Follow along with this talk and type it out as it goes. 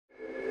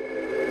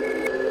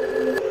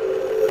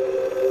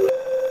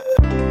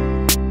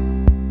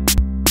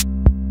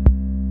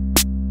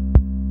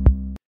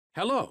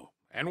Hello,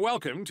 and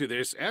welcome to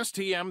this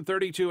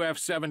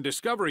STM32F7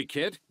 Discovery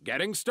Kit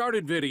Getting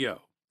Started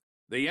video.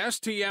 The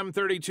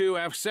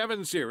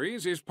STM32F7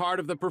 series is part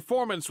of the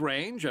performance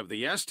range of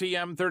the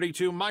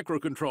STM32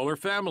 microcontroller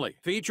family,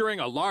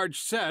 featuring a large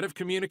set of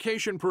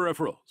communication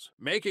peripherals,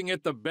 making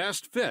it the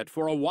best fit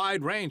for a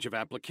wide range of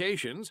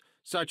applications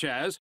such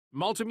as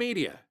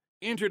multimedia,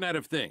 Internet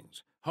of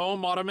Things,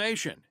 home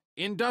automation,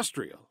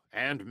 industrial,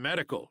 and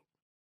medical.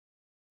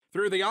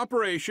 Through the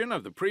operation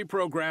of the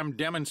pre-programmed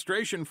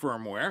demonstration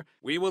firmware,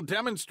 we will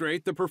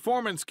demonstrate the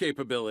performance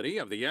capability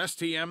of the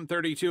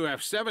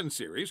STM32F7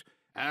 series,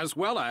 as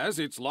well as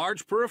its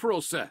large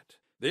peripheral set.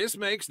 This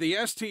makes the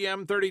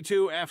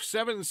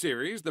STM32F7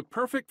 series the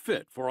perfect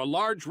fit for a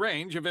large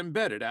range of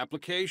embedded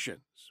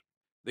applications.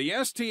 The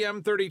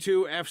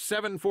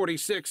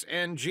STM32F746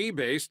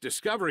 NG-based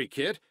Discovery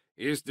Kit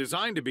is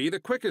designed to be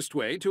the quickest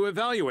way to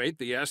evaluate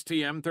the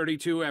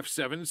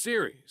STM32F7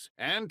 series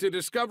and to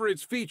discover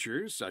its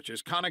features such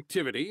as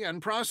connectivity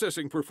and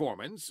processing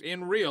performance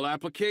in real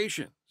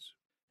applications.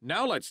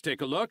 Now let's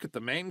take a look at the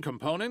main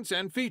components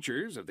and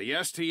features of the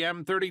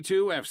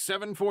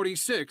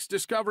STM32F746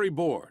 Discovery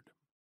Board.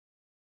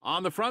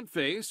 On the front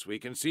face, we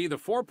can see the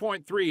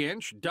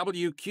 4.3-inch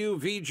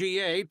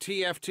WQVGA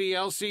TFT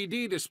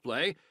LCD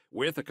display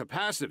with a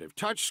capacitive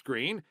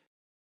touchscreen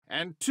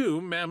and two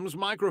MEMS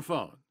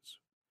microphones.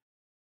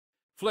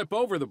 Flip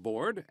over the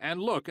board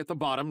and look at the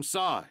bottom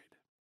side.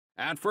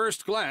 At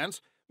first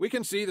glance, we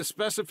can see the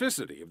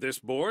specificity of this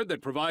board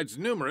that provides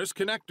numerous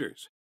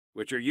connectors,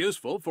 which are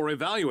useful for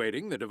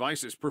evaluating the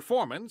device's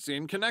performance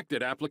in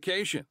connected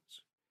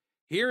applications.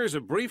 Here is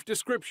a brief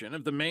description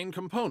of the main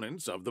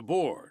components of the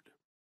board.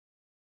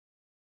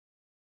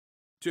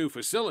 To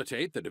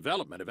facilitate the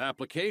development of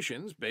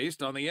applications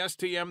based on the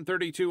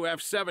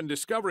STM32F7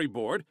 Discovery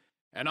Board,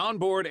 an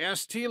onboard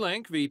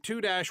ST-Link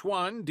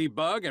V2-1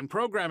 debug and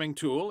programming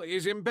tool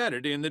is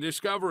embedded in the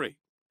Discovery.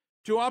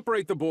 To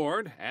operate the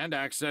board and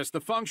access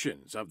the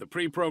functions of the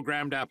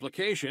pre-programmed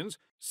applications,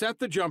 set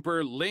the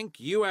jumper Link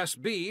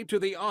USB to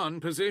the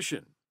on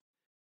position.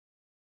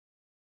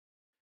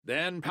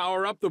 Then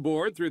power up the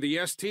board through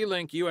the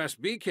ST-Link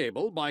USB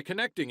cable by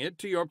connecting it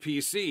to your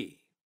PC.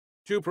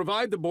 To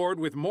provide the board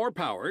with more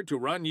power to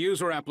run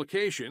user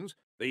applications,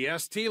 the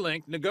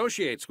ST-Link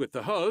negotiates with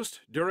the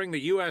host during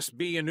the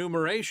USB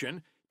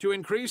enumeration to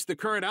increase the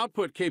current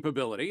output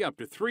capability up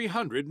to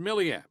 300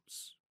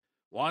 milliamps.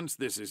 Once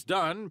this is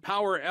done,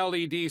 power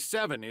LED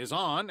 7 is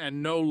on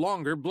and no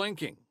longer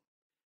blinking.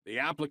 The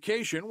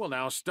application will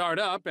now start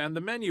up and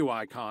the menu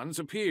icons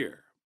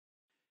appear.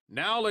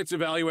 Now let's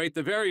evaluate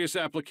the various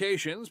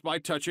applications by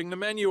touching the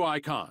menu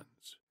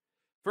icons.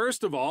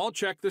 First of all,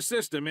 check the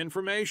system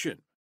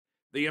information.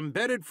 The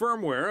embedded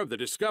firmware of the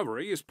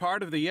Discovery is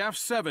part of the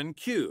F7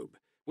 Cube,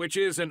 which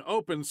is an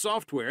open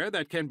software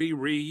that can be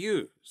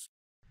reused.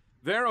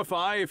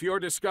 Verify if your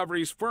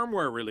Discovery's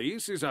firmware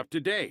release is up to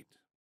date.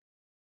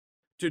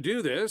 To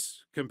do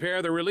this,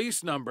 compare the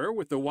release number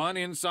with the one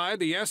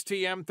inside the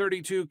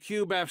STM32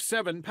 Cube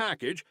F7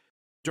 package,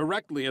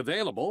 directly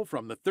available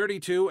from the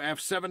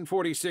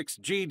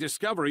 32F746G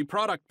Discovery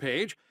product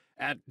page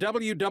at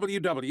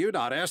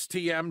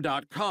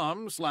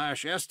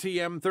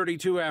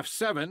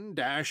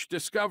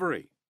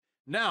www.stm.com/stm32f7-discovery.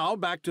 Now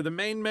back to the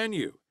main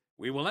menu.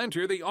 We will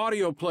enter the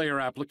audio player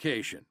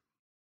application.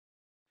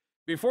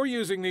 Before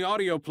using the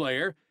audio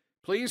player,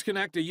 please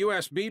connect a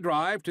USB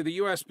drive to the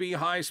USB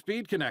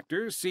high-speed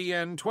connector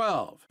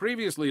CN12,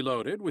 previously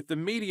loaded with the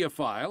media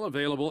file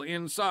available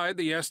inside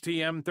the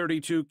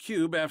STM32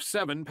 Cube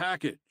F7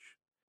 package.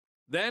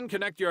 Then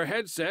connect your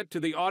headset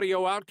to the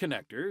audio out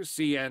connector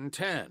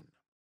CN10.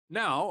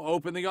 Now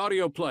open the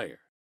audio player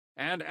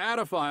and add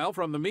a file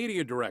from the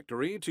media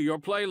directory to your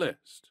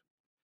playlist.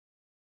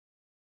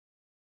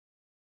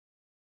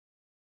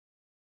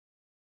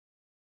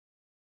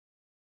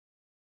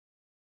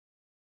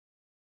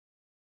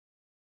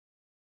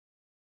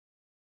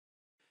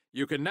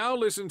 You can now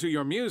listen to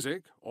your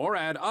music or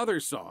add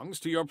other songs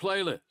to your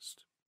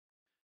playlist.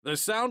 The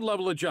sound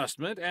level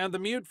adjustment and the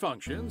mute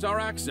functions are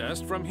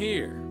accessed from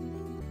here.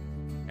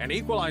 An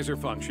equalizer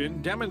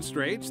function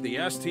demonstrates the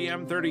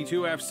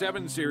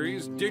STM32F7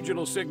 series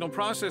digital signal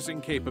processing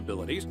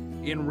capabilities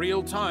in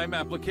real-time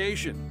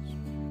applications.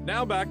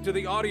 Now back to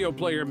the audio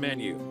player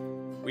menu.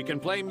 We can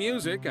play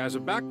music as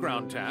a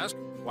background task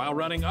while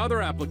running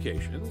other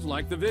applications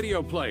like the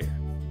video player.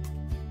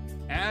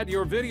 Add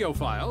your video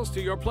files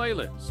to your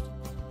playlist.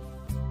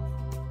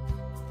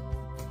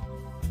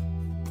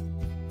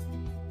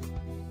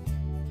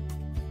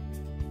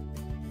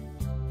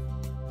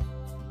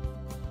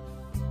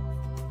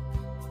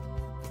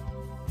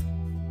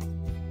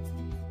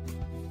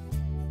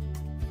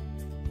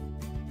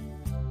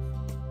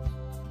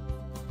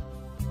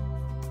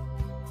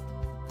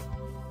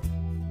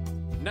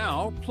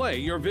 Now play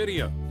your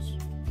videos.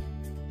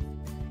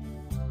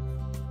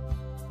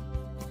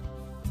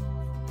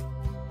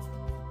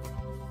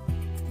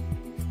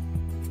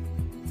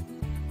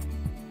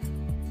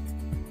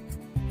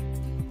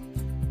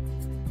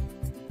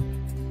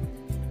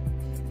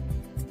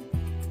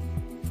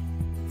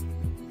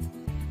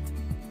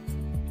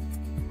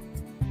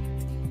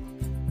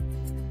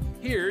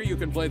 Here you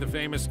can play the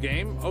famous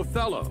game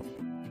Othello.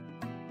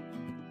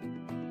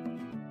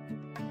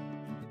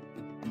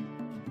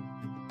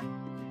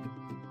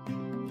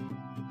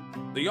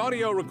 The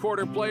audio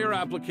recorder player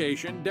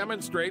application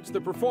demonstrates the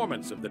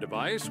performance of the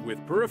device with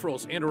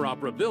peripherals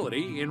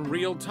interoperability in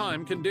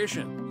real-time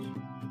conditions.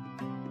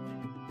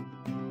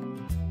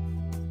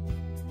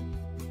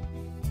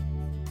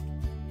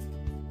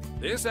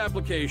 This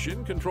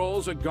application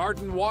controls a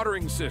garden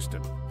watering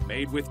system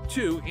made with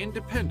two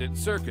independent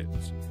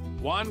circuits,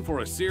 one for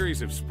a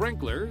series of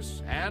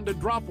sprinklers and a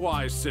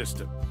dropwise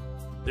system.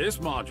 This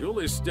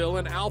module is still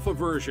an alpha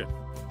version.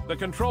 The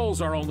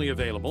controls are only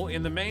available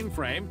in the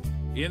mainframe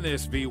in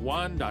this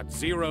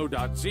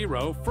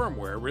v1.0.0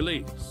 firmware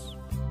release.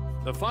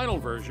 The final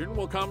version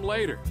will come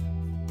later.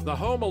 The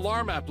home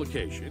alarm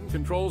application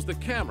controls the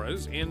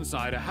cameras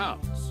inside a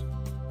house.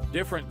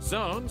 Different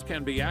zones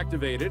can be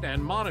activated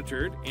and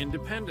monitored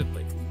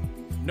independently.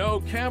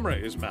 No camera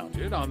is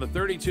mounted on the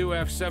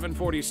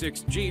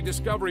 32F746G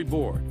Discovery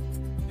board.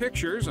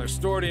 Pictures are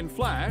stored in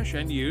flash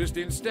and used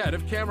instead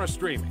of camera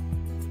streaming.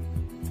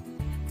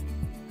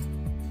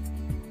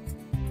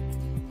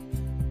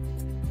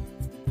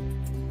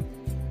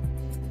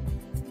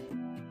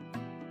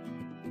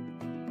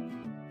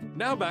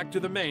 Now back to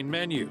the main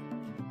menu.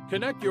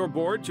 Connect your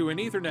board to an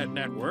Ethernet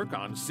network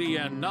on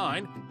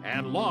CN9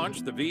 and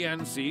launch the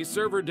VNC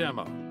server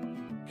demo.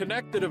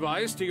 Connect the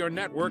device to your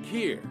network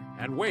here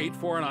and wait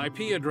for an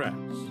IP address.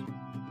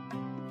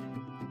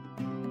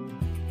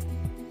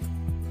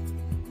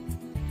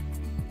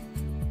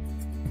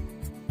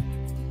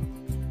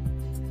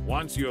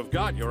 Once you have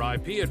got your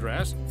IP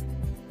address,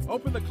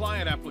 open the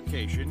client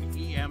application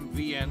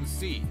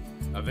EMVNC,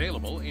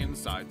 available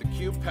inside the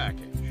Cube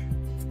package.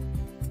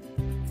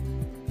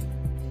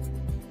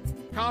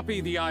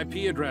 Copy the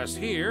IP address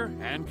here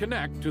and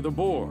connect to the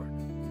board.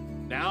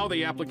 Now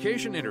the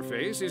application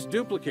interface is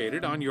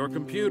duplicated on your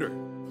computer.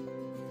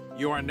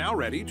 You are now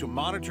ready to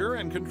monitor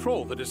and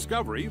control the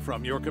Discovery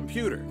from your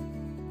computer.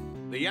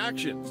 The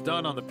actions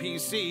done on the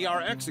PC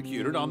are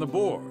executed on the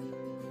board.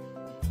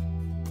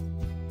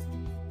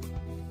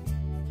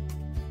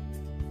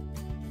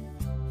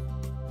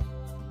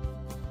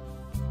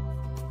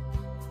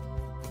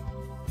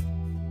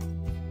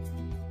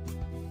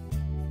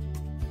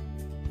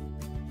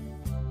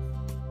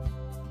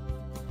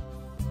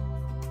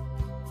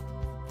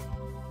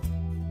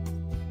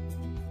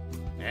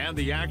 And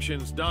the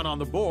actions done on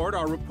the board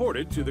are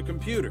reported to the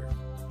computer.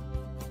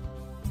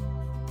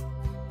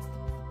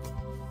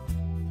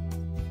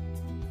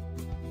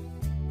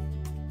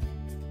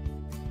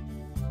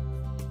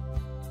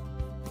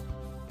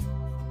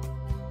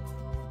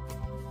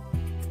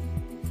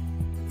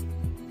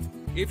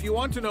 If you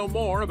want to know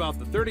more about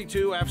the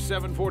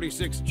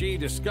 32F746G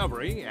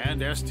Discovery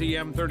and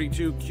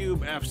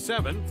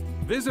STM32F7,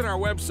 visit our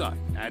website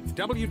at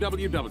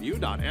www.st.com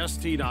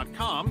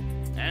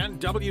and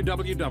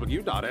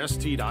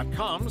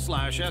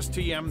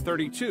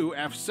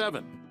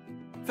www.st.com/STM32F7.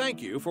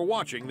 Thank you for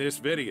watching this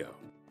video.